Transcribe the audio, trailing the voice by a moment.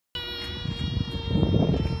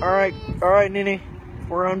Alright, Nini.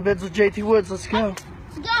 We're on bids with JT Woods. Let's go.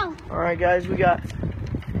 Let's go. Alright, guys, we got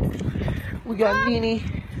Nini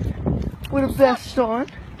with a vest on.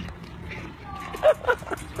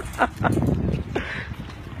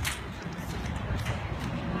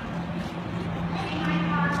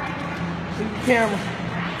 Look at the camera.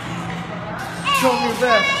 Show me your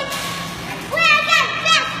vest. Where I got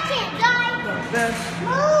vest, kid, guys. Got a vest.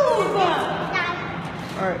 Move.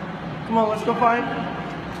 Alright, come on, let's go find.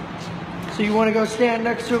 So you want to go stand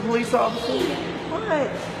next to a police officer? What?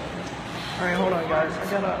 Alright, hold on, guys. I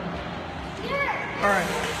gotta. Alright.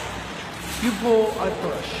 You pull, I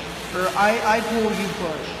push. Or I pull, you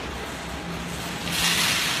push.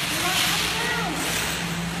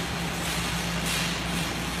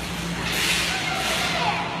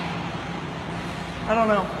 I don't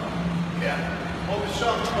know. Yeah. All the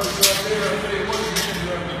shots are right there. If they wasn't going to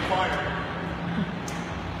have been fired.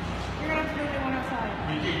 You're going to have to do the one outside.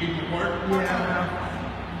 You think you can work? Yeah.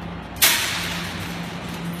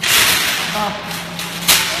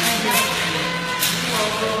 Thank you. You're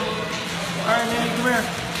welcome. Alright, Nini, come here.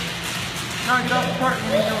 Now get off the cart and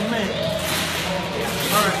leave it with me.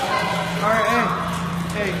 Alright. Alright,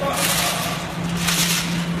 hey.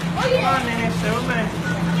 Come on, Nini, stay with me.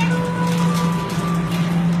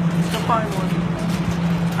 Let's go find one.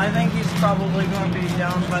 I think he's probably going to be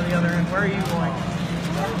down by the other end. Where are you going?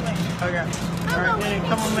 Okay. Alright, Nini,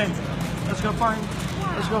 come with me. Let's go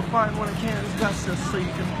find one of Canada's Justice so you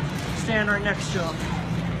can stand right next to him.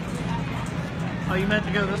 Oh, you meant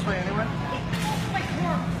to go this way anyway?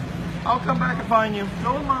 I'll come back and find you.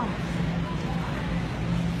 Go with Mom.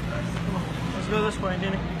 Come on. Let's go this way,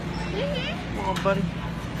 Nini. Come on, buddy.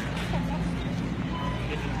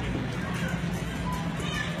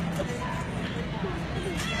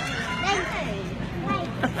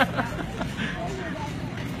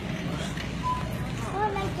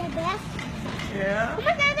 Yeah? Look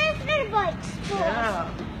at that, that's little bikes. Yeah.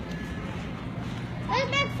 That's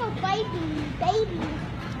meant for babies.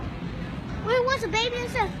 Where was a baby and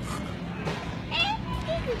stuff?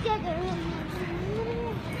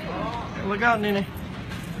 Look out, Nini.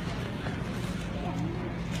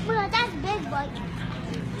 Well, that's a big bike.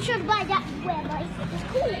 Should buy that red bike. It's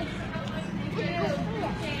cool.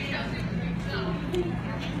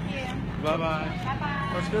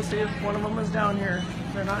 Bye-bye. Let's go see if one of them is down here.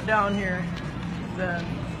 If they're not down here, then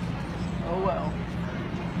oh well.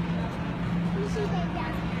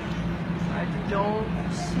 I don't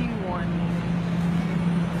see one.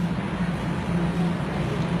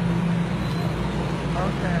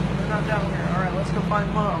 Okay, they're not down here. Alright, let's go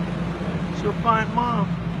find Mom. Let's go find Mom.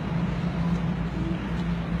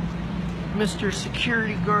 Mr.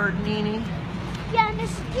 Security Guard Nini. Yeah, the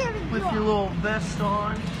security guard. With your little vest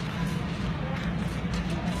on.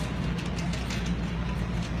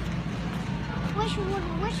 Which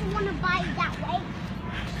one to buy it that way?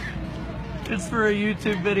 It's for a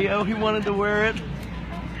YouTube video. He wanted to wear it.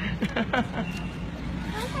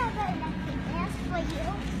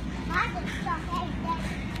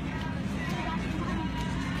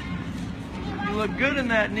 You look good in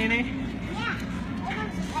that, Nini. Yeah.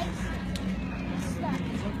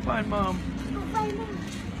 Let's find Mom.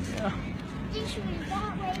 Yeah.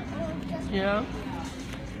 Yeah.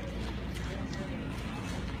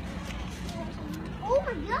 Oh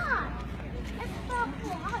my God! That's so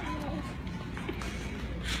cool.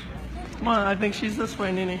 Come on, I think she's this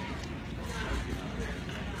way, Nini.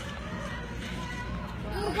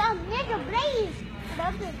 We got mega blaze.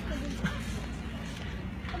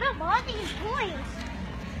 What about all these toys?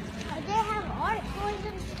 They have art toys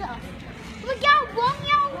and stuff. Look out,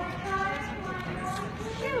 Romeo!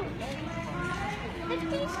 Shoot! Look at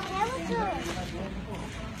these characters.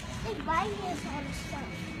 They buy this all the stuff.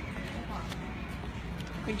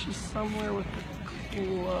 I think she's somewhere with the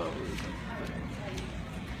clothes.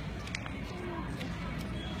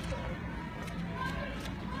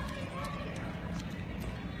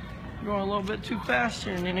 You're going a little bit too fast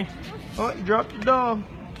here, Nini. Oh, you dropped your dog.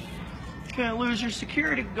 Can't lose your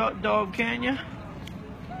security dog, can you?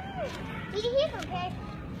 He's okay.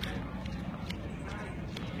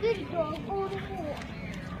 Good dog, over the wall.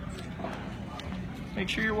 Make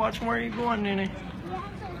sure you're watching where you're going, Nini. Yeah,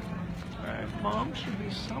 Alright, Mom should be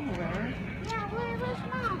somewhere. yeah, where's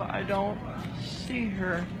Mom? But I don't see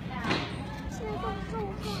her.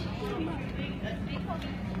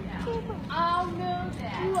 Oh no,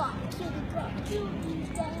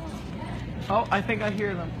 Oh, I think I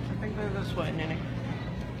hear them. I think they're this way, Nini.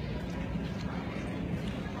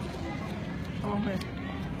 Come on, man.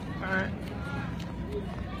 Alright.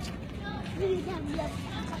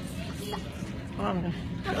 Come on, man.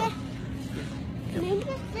 Okay. Maybe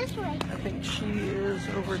it's this way. I think she is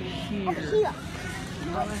over here. Over here.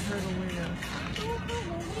 Thought I heard a wheel.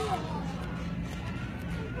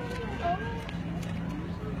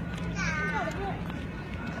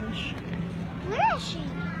 Where is she?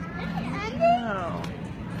 No.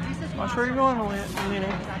 Watch where you're going, Nini.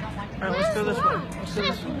 Alright, let's go this way. Let's go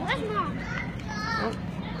this way. Where's Mom? Oh.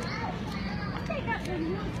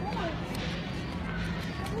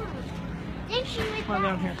 Think she went Come on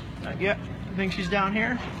down here. Yeah. You think she's down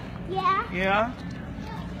here? Yeah. Yeah?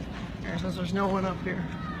 Here, since there's no one up here.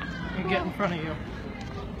 You get in front of you.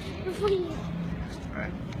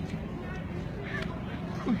 Alright.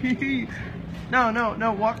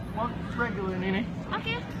 No. Walk regular, Nini.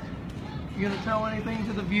 Okay. You gonna tell anything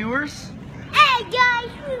to the viewers? Hey guys,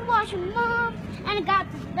 we watching Mom and I got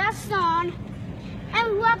that song.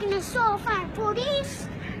 And we walk in the store find police.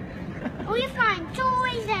 We find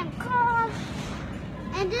toys and cars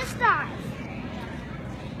and this stuff.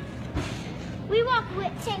 We walk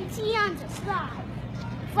with Tinty on the slide.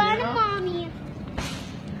 Find Mommy.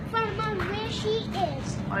 Find Mommy where she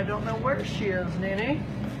is. I don't know where she is, Nini.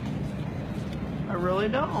 I really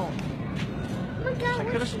don't. Look out. I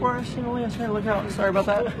could have sworn I seen Elias here. Look out. Sorry about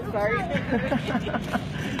that. Sorry.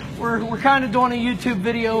 we're kind of doing a YouTube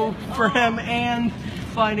video for him and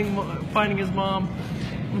finding his mom.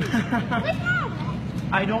 Where's Mom?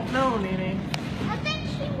 I don't know, Nini. I think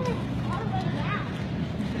she went all the way down.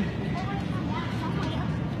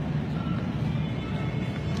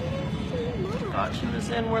 Thought she was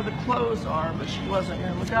in where the clothes are, but she wasn't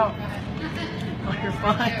here. Look out. Oh, you're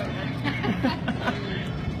fine.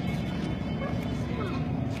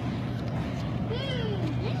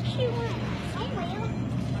 She went somewhere.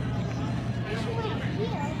 She went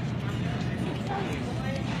here.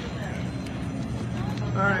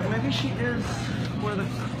 Alright, maybe she is where the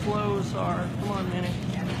clothes are. Come on, Nini.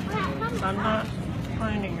 I'm not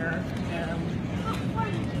finding her. And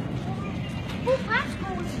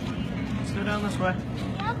let's go down this way.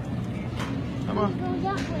 Yep. Come on. Go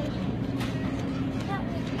that way. That way.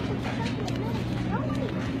 Come on.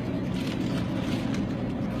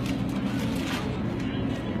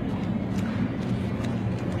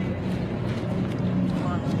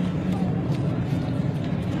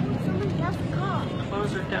 Someone else's car.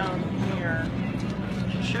 Clothes are down here.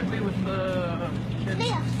 She should be with the kids'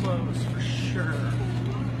 clothes for sure.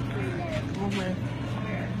 Come on, man.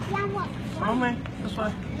 Yeah, what? Come on, man. This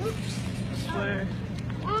way. Oops. This way.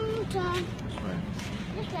 One more time. This way.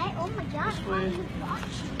 This way. Oh my God. This way.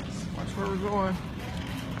 Watch where we're going.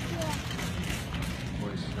 Yeah.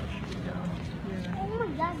 Boy, stuff should be down here. Oh my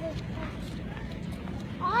God.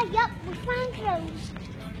 Oh, yep. We found clothes.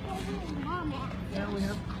 Where's Mom at? Yeah, we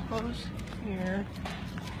have clothes here.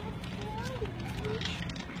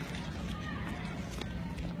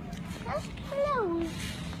 That's clothes.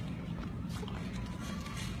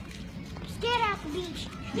 Scared out the beach.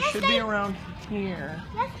 You should be around here.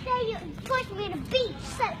 Yesterday you pushed me to the beach.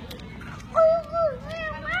 Said, oh,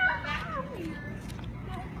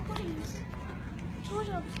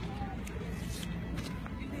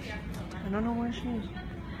 I don't know where she is.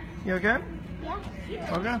 You okay?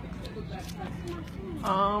 yeah. Okay.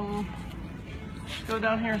 Let's go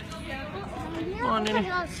down here. Come on, Nini. Oh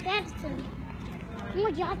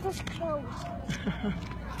my God, that's clothes.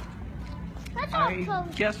 That's all I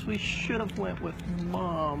clothes. guess we should have went with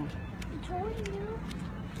Mom. I told you.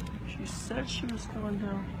 She said she was going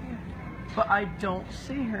down here. But I don't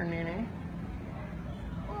see her, Nini.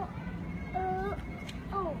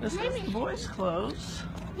 This maybe is the boys' clothes.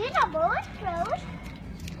 these are boys' clothes.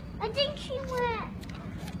 I think she went.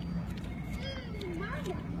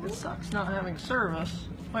 It sucks not having service.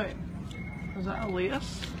 Wait, is that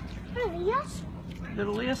Elias? Elias? Did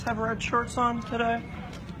Elias have red shorts on today?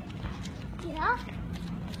 Yeah.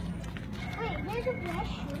 Wait, there's a red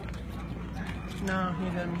shirt. No, he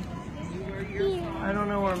didn't. Yeah. I don't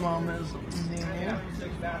know where Mom is. Yeah.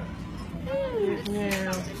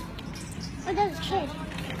 Yeah. Oh, there's a kid.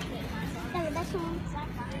 That's Mom.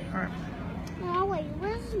 Alright. Oh, wait,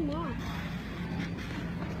 where's Mom?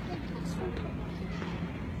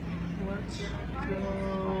 Let's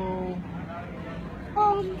go.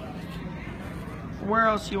 Where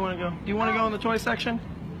else do you want to go? Do you want to go in the toy section?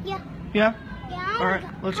 Yeah. Yeah? Yeah. All right,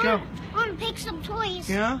 let's go. I want to pick some toys.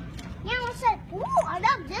 Yeah? Yeah, I said, ooh, I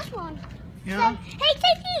love this one. Yeah? Said, hey,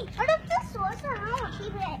 Tiki, I love this one. I said, I want to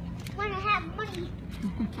keep it when I have money.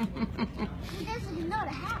 This is not a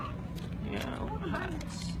hat. Yeah,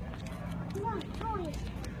 hats. I want toys.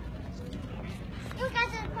 You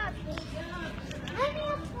guys are puppy.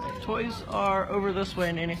 Toys are over this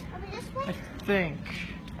way, Nini. Over this way? I think.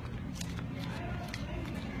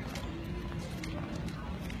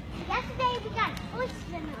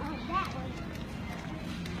 that way.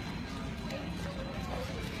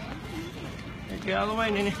 Get out of the way,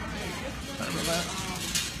 Nini. Sorry about that.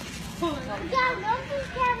 Yeah, those are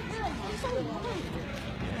good. They're so good.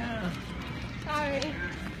 Yeah. Sorry.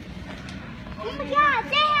 Oh my God,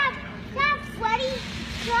 they have Freddy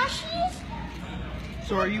plushies.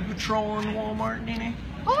 So are you patrolling Walmart, Nini?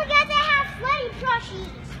 Oh my God, they have Freddy plushies.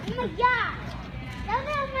 Oh my God. Those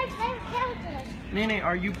are my favorite characters. Nini,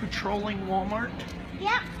 are you patrolling Walmart?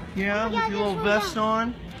 Yep. Yeah, Oh my with God, your little there's vest one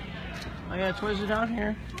on. I got toys are down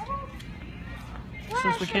here. Where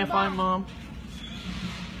Since we should can't I find buy? Mom.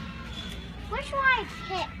 Which one I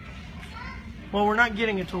pick? Well, we're not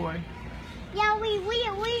getting a toy. Yeah, we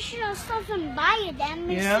should have something buy them.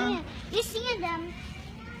 We see them,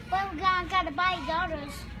 but we gotta buy the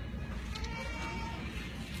others.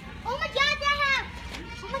 Oh my God, they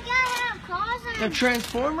have cars The and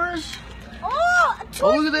Transformers? oh, a toy.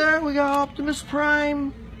 Oh, look at there. We got Optimus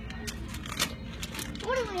Prime.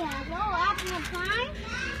 What do we have? Oh, Optimus Prime.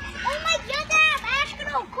 Oh my God, they have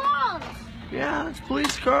astronaut cars. Yeah, it's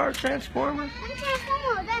police car, Transformer. And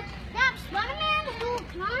Transformers. They have Spider-Man who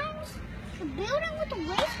climbs the building with the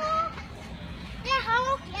race car. They have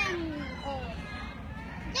Hulk and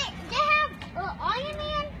they have Iron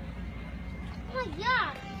Man. Oh my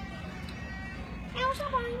God. Hey, what's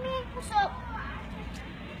up, Iron Man? What's up?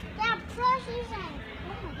 They have plushies and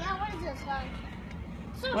oh my God, what is this like?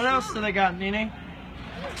 So What else do they got, Nini?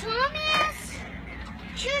 Thomas,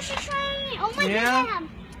 Choo-choo train. Oh my Yeah. God, they have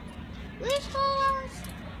race cars.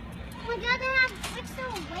 Oh my God, they have 6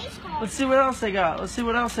 little race cars. Let's see what else they got. Let's see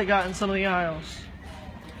what else they got in some of the aisles.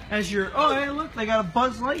 Oh, hey, look, they got a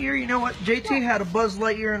Buzz Lightyear. You know what? JT had a Buzz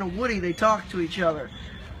Lightyear and a Woody. They talk to each other.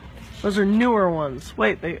 Those are newer ones.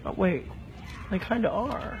 Wait. They kind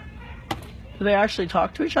of are. Do they actually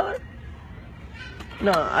talk to each other?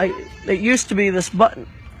 No, it used to be this button.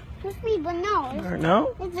 This me, but no. Or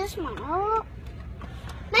no? It's this one. Oh,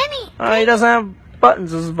 maybe. He doesn't have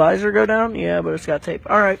buttons. Does his visor go down? Yeah, but it's got tape.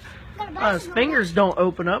 All right. His fingers don't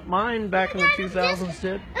open up. Mine back in the 2000s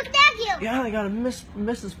did. Look at that view. Yeah, they got a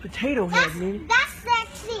Mrs. Potato Head, Nini. That's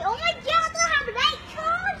sexy. Oh my God, they have night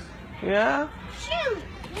cars. Yeah? Shoot.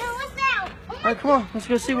 Yeah, what's that? Oh All right, come on. Let's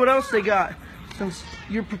go see what else they got. Since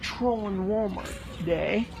you're patrolling Walmart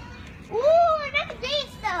today. Ooh, that's big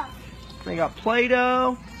stuff. They got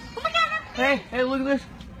Play-Doh. Oh my God, that's Hey, look at this.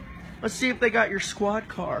 Let's see if they got your squad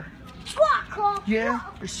car. squad car. Yeah?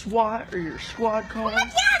 Your SWAT or your squad car. Oh my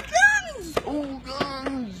God, guns. Oh,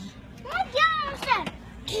 guns. Oh my God, what's that?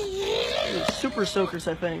 They're Super Soakers,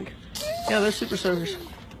 I think. Yeah, they're Super Soakers.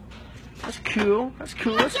 That's cool. That's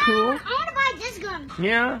cool. That's cool. I want to buy this gun.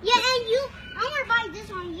 Yeah? Yeah, and you, I want to buy this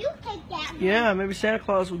one. You take that one. Yeah, maybe Santa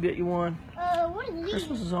Claus will get you one. What are these?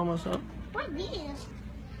 Christmas is almost up. What are these?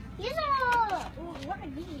 These are, what are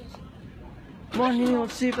these? Come on, Nini,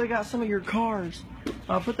 let's see if they got some of your cars.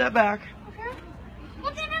 I'll put that back. Okay.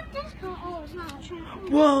 Look at this gun. Oh, it's not a Transformer.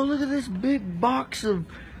 Whoa, look at this big box of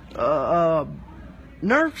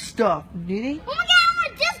Nerf stuff, Nini. Oh my God, I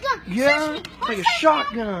want this gun. Yeah, Seriously, like a seriously,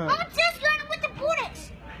 shotgun. I want this gun with the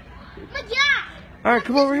bullets. Oh my God. All right,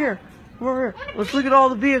 come over here. Come over here. Let's look at all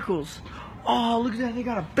the vehicles. Oh, look at that. They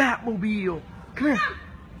got a Batmobile. Come here.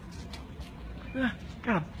 Yeah,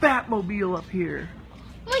 got a Batmobile up here.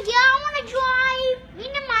 Oh my God, I want to drive.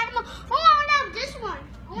 You know my, oh, I want to have this one.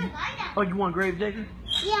 I want to buy that. Oh, you want Gravedigger?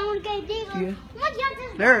 Yeah, I want to get a big one. Yeah. Oh my God,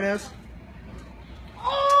 this There it is.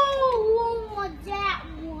 Oh, I want that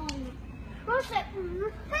one. What's that?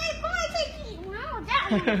 Hey, boy, take these. I want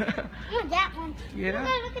that one. I want that one. Yeah.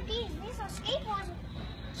 Look at these. These are skateboards.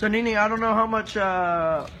 So, Nini, I don't know how much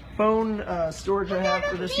phone storage I have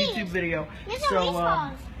for this YouTube video. These are So, race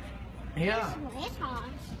cars. yeah. Race cars.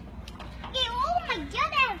 Okay, oh my God, they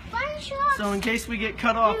have fun shots. So, in case we get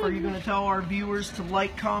cut off, are you going to tell our viewers to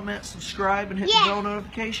like, comment, subscribe, and hit Yeah. the bell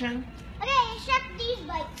notification? Okay, except these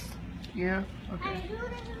bikes. Yeah? Okay. And who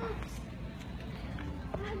doesn't look?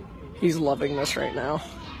 He's loving this right now.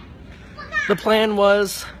 The plan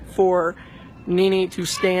was for Nini to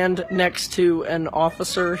stand next to an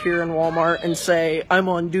officer here in Walmart and say, "I'm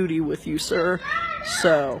on duty with you, sir."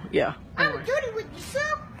 So, yeah. I'm Anyway. doing with you,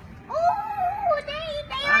 sir. Oh,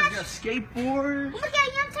 they I are. got a skateboard. Oh my God,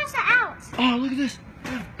 you have to test it out. Oh, look at this. I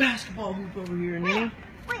got a basketball hoop over here, Nini.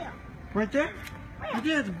 Where? Right there. Right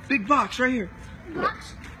there, the big box right here.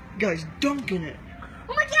 Box? Guys dunking it.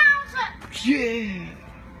 Oh my God, what's that? Yeah.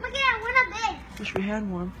 Oh my God, we're not big. Wish we had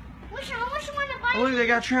one. Which one to buy? Oh, look, they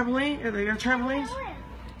got trampoline. They got trampolines.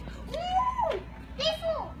 Ooh, they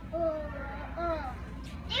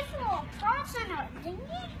for cross and a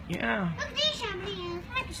thingy. Yeah. Look at these trampolines,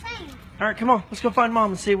 like the same. All right, come on. Let's go find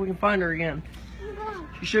Mom and see if we can find her again. I'm going.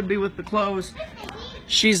 She should be with the clothes.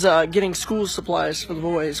 She's getting school supplies for the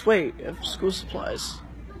boys. Wait, school supplies.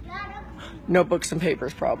 Notebooks and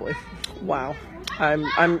papers, probably. Wow.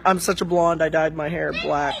 I'm such a blonde. I dyed my hair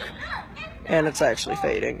black, and it's actually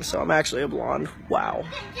fading, so I'm actually a blonde. Wow.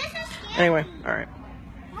 Anyway, all right.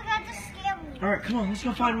 All right, come on, let's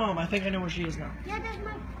go find Mom. I think I know where she is now.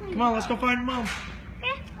 Come on, let's go find Mom.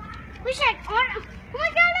 We should. Oh my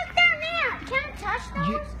God, look down there. Can I touch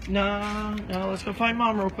those? No, let's go find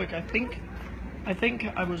Mom real quick. I think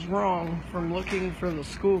I was wrong from looking for the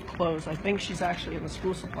school clothes. I think she's actually in the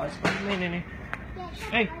school supplies. Come here, Nini.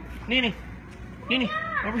 Hey, Nini,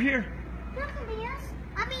 over here. Look at this.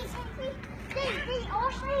 I mean, they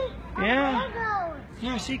all say.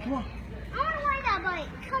 Yeah, see, come on. I want to ride that bike.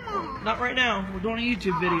 Come on. Not right now. We're doing a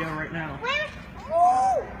YouTube video right now. Where?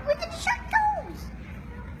 Oh, we can check those.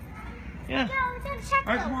 Yeah. Yeah, we can check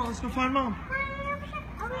All right, come on. Let's go find Mom.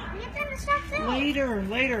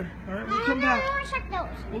 Later. All right, we'll come back. I want to check those.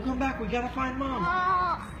 We'll come back. We gotta find Mom.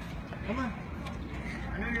 Come on.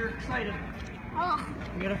 I know you're excited.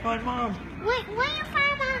 We gotta find Mom. Wait, where you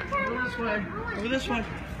find Mom? Over this way. Over this way.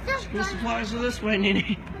 This School supplies are this way,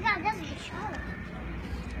 Nini. Oh my God, this is a show.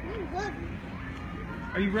 Good.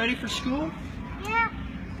 Are you ready for school? Yeah.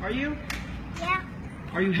 Are you? Yeah.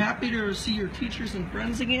 Are you happy to see your teachers and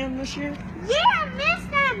friends again this year? Yeah, I miss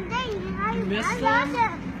them. You miss I them? love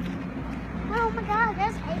them. Oh my God,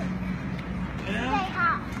 that's hot. When Yeah. they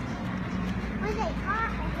hot. When they hot,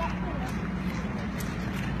 I get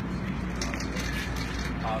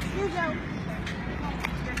to You go.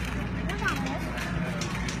 Where's my miss?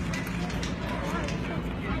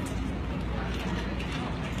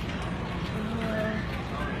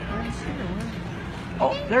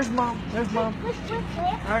 Oh, there's Mom. There's Mom. Which way? All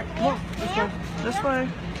right, come on. Let's go. This way.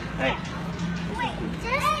 Hey. Wait,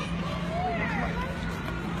 this?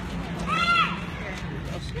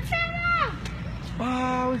 We found Mom.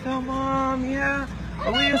 Wow, we found Mom. Yeah.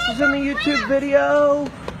 Elias is in the YouTube video.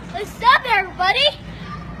 What's up, everybody?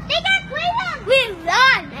 They got Cleveland. We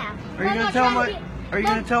live now. Are you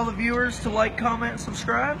gonna tell the viewers to like, comment, and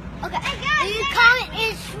subscribe? Okay. You comment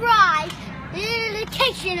and subscribe. The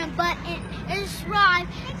notification button and subscribe.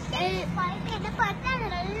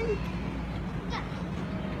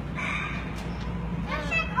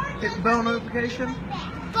 Hit the bell notification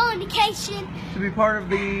Notification. to be part of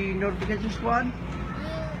the notification squad.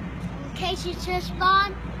 Notification to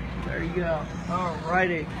respond. There you go.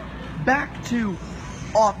 Alrighty. Back to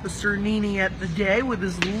Officer Nini at the day with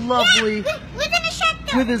his lovely We're gonna shut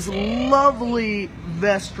the. with his lovely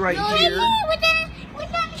vest right here. We're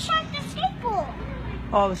gonna shut the skateboard.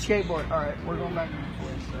 Oh, the skateboard. Alright, we're going back to the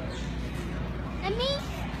police. And me?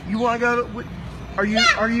 You wanna go to are you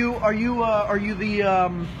the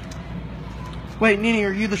wait, Nini,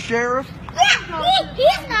 are you the sheriff? Yeah,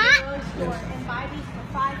 he's not. And buy these for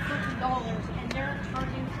 $5 and they're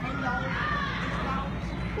charging $10.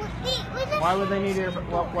 Why would they need earphones?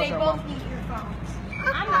 They both need earphones.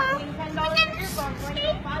 I'm not paying $10 for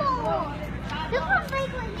earphones.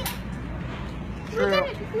 We're going to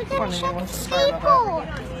We're gonna shut the skateboard.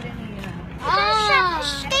 don't need any.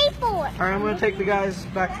 Skateboard. Alright, I'm gonna take the guys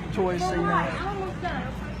back to the toys so you know. I'm almost done.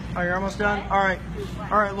 Oh, you're almost done? Alright,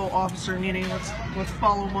 little Officer Nini, let's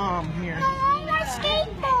follow Mom here. No, I want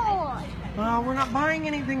skateboard. Well, we're not buying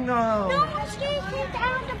anything though. No, I want skateboard.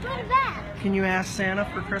 I want to put it back. Can you ask Santa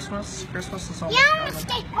for Christmas? Christmas is almost Yeah, I want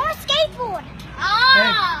coming. I want skateboard.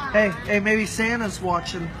 Hey, maybe Santa's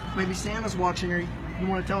watching. Maybe Santa's watching. Or you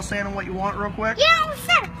want to tell Santa what you want real quick? Yeah, I want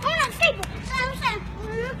Santa. I want skateboard. I want Santa.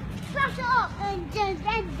 Press it up and then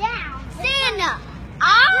down. Santa,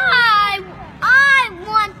 I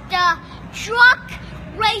want the truck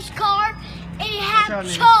race car and it have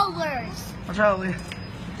colors. I'll try to leave.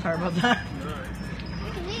 Sorry about that.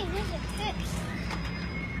 Look at me, this is fixed.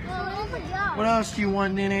 Oh my God. What else do you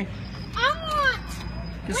want, Nini? I want.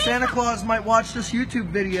 Because Santa Claus might watch this YouTube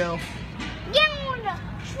video. Yeah, I want the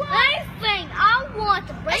truck. Anything. I want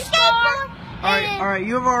the race car. Alright,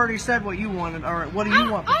 you have already said what you wanted. Alright, what do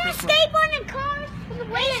you want for I want a Christmas? skateboard and cars. The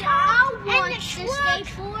race car. I want the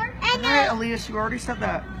skateboard. And Alright, Elias, you already said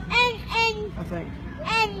that. and I think.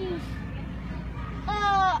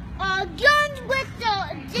 guns with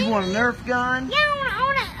the. You want a Nerf gun? Yeah,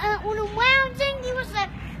 I want a round thing. He was like.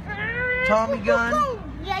 Tommy gun?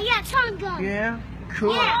 Yeah, Tommy gun. Yeah?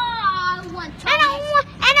 Cool. Yeah, I want Tommy. And I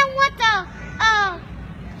want the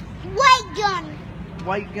white gun.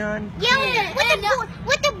 White gun? Yeah,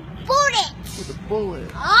 with the bullets. With a bullet.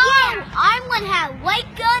 Oh, yeah. I want to have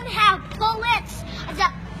white gun, have bullets. And I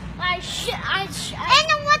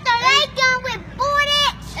want the light gun with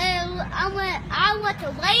bullets. And I want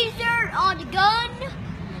the laser on the gun.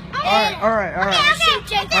 All right. All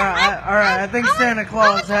right. I think Santa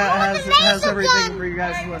Claus has everything for you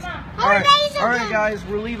guys to listen. All right, guys.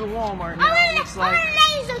 We're leaving Walmart now. It looks like.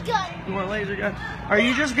 You want a laser gun? Are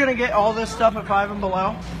you just gonna get all this stuff at 5 and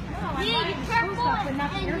Below? But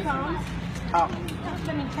not the earphones. Oh.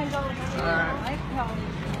 Spending $10 on Alright.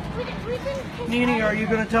 Nini, are you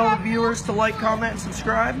gonna tell the viewers to like, comment, and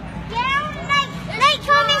subscribe? Yeah, like,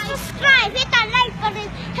 comment, subscribe, hit that like button,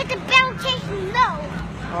 hit the bell notification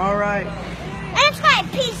below. All right. And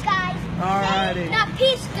subscribe. Peace, guys. All righty. Not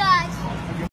peace, guys.